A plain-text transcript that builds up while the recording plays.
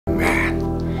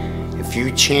if you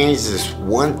change this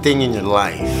one thing in your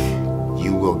life,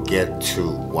 you will get to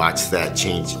watch that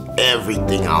change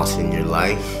everything else in your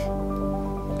life.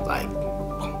 Like,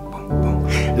 boom, boom, boom.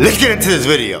 Let's get into this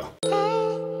video.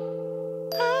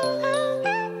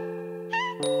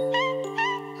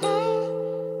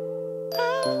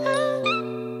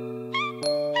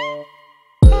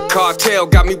 Cartel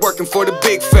got me working for the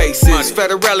big faces.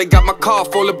 Federale got my car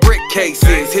full of brick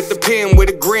cases. Hit the pen with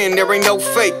a grin, there ain't no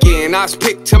faking. I was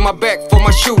picked to my back for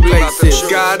my shoelaces.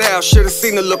 Got out, should've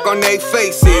seen the look on they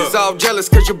faces. All jealous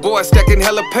cause your boy stacking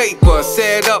hella paper.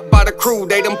 Set up by the crew,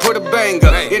 they done put a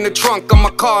banger in the trunk of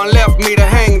my car and left me to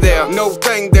hang there. No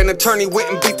thing, then attorney went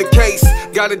and beat the case.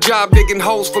 Got a job digging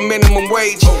holes for minimum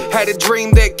wage. Had a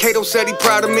dream that Kato said he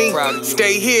proud of me.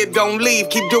 Stay here, don't leave,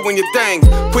 keep doing your thing.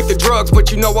 Quit the drugs,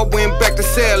 but you know I went back to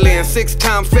selling,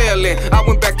 6-time failing. I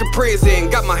went back to prison,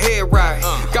 got my head right,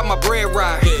 got my bread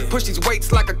right. Push these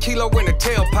weights like a kilo in a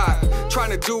tailpipe.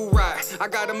 Trying to do right, I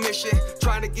got a mission.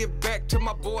 Trying to give back to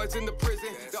my boys in the prison.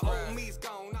 The old me's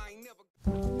gone, I ain't never.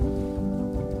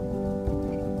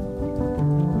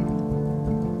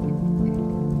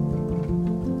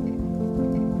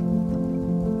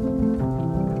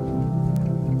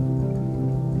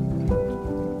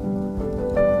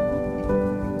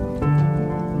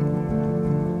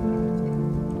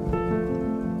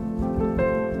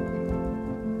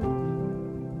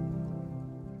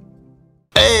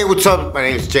 Hey, what's up? My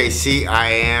name is JC. I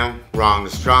am Wrong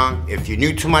and Strong. If you're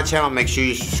new to my channel, make sure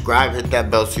you subscribe, hit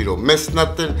that bell so you don't miss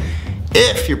nothing.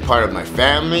 If you're part of my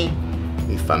family,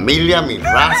 mi familia, mi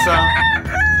raza,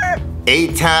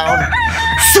 A-Town,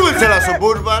 súbete la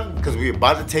suburban, because we're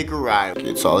about to take a ride.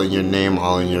 It's all in your name,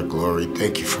 all in your glory.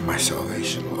 Thank you for my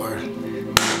salvation, Lord.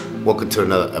 Welcome to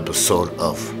another episode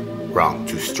of Wrong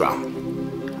Too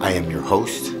Strong. I am your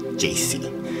host, JC.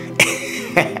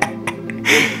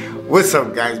 What's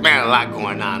up, guys? Man, a lot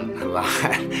going on, a lot.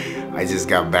 I just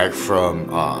got back from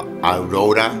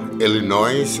Aurora,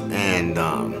 Illinois, and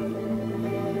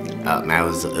man,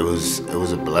 it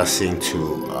was a blessing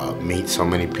to meet so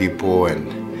many people, and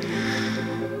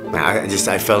man,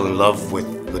 I fell in love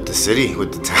with the city,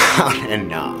 with the town,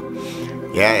 and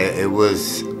yeah, it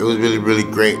was really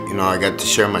great. You know, I got to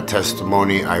share my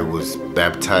testimony. I was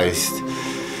baptized,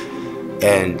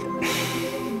 and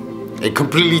it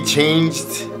completely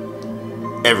changed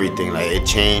everything. Like, it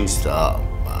changed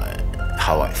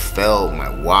how I felt,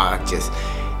 my walk.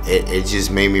 It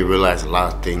just made me realize a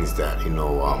lot of things that, you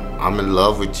know, I'm in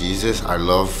love with Jesus. I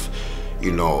love,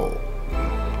 you know,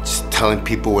 just telling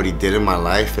people what he did in my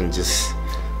life, and just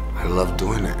I love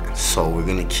doing it. So we're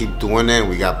gonna keep doing it.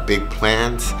 We got big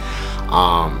plans.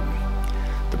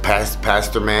 The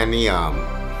Pastor Manny,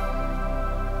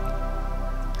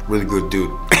 really good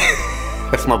dude.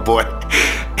 That's my boy.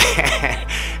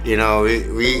 You know,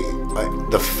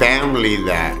 the family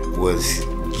that was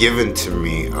given to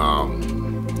me,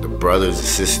 the brothers and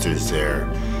sisters there,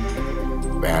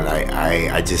 man,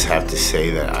 I just have to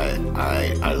say that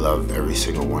I love every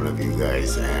single one of you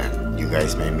guys, and you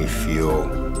guys made me feel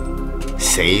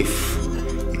safe.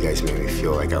 You guys made me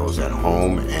feel like I was at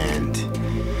home, and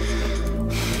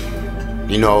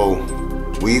you know,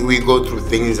 we go through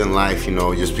things in life. You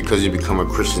know, just because you become a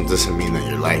Christian doesn't mean that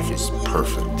your life is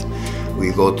perfect.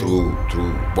 We go through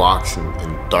walks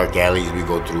and dark alleys. We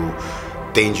go through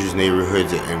dangerous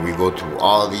neighborhoods, and we go through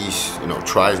all these, you know,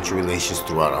 trials and tribulations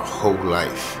throughout our whole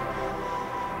life.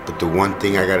 But the one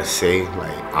thing I gotta say,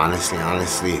 like, honestly,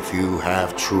 if you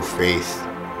have true faith,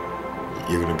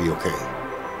 you're gonna be okay.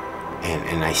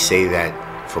 And I say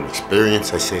that from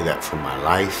experience. I say that from my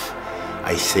life.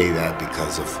 I say that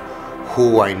because of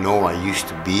who I know I used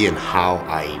to be, and how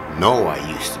I know I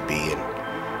used to be, and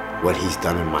what he's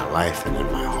done in my life and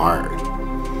in my heart.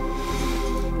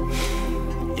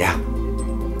 Yeah.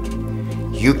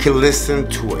 You can listen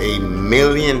to a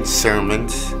million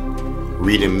sermons,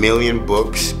 read a million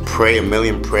books, pray a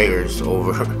million prayers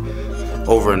over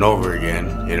and over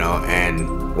again, you know,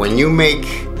 and when you make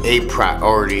a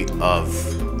priority of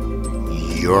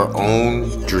your own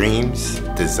dreams,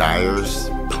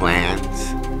 desires,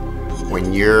 plans,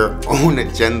 when your own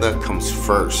agenda comes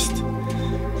first,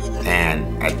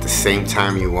 and at the same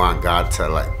time you want God to,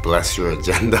 like, bless your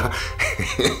agenda,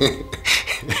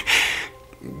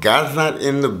 God's not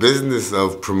in the business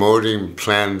of promoting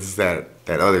plans that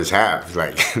others have,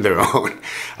 like their own.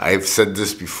 I've said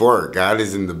this before. God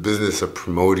is in the business of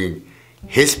promoting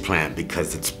his plan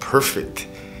because it's perfect.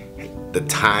 The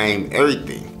time,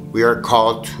 everything. We are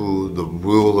called to the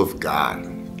rule of God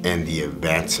and the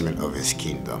advancement of his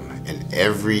kingdom in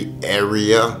every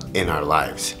area in our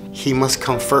lives. He must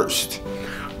come first.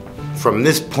 from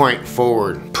this point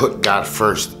forward, put God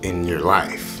first in your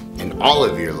life, in all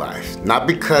of your life. Not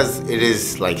because it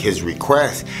is like his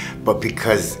request, but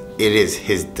because it is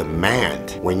his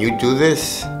demand. When you do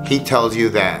this, he tells you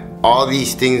that all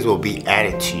these things will be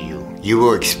added to you. You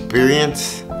will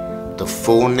experience the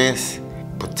fullness,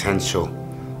 potential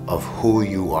of who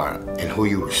you are and who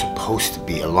you were supposed to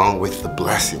be, along with the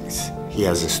blessings he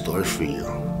has in store for you.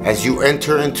 As you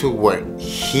enter into what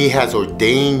he has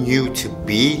ordained you to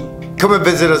be, come and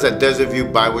visit us at Desert View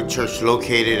Bible Church,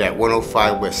 located at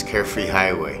 105 West Carefree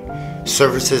Highway.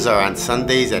 Services are on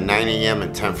Sundays at 9 a.m.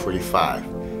 and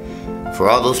 10:45. For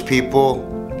all those people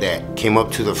that came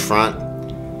up to the front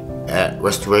at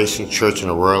Restoration Church in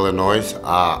Aurora, Illinois,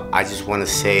 I just want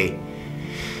to say,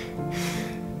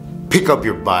 pick up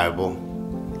your Bible,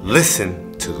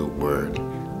 listen to the Word,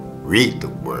 read the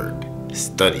Word,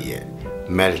 study it,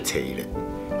 meditate it,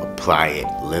 apply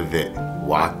it, live it,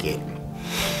 walk it.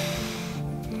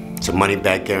 It's a money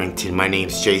back guarantee. My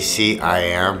name's JC. I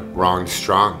am raw and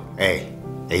strong. Hey,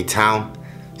 A-Town,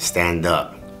 stand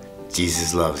up.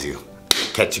 Jesus loves you.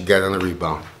 Catch you guys on the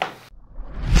rebound.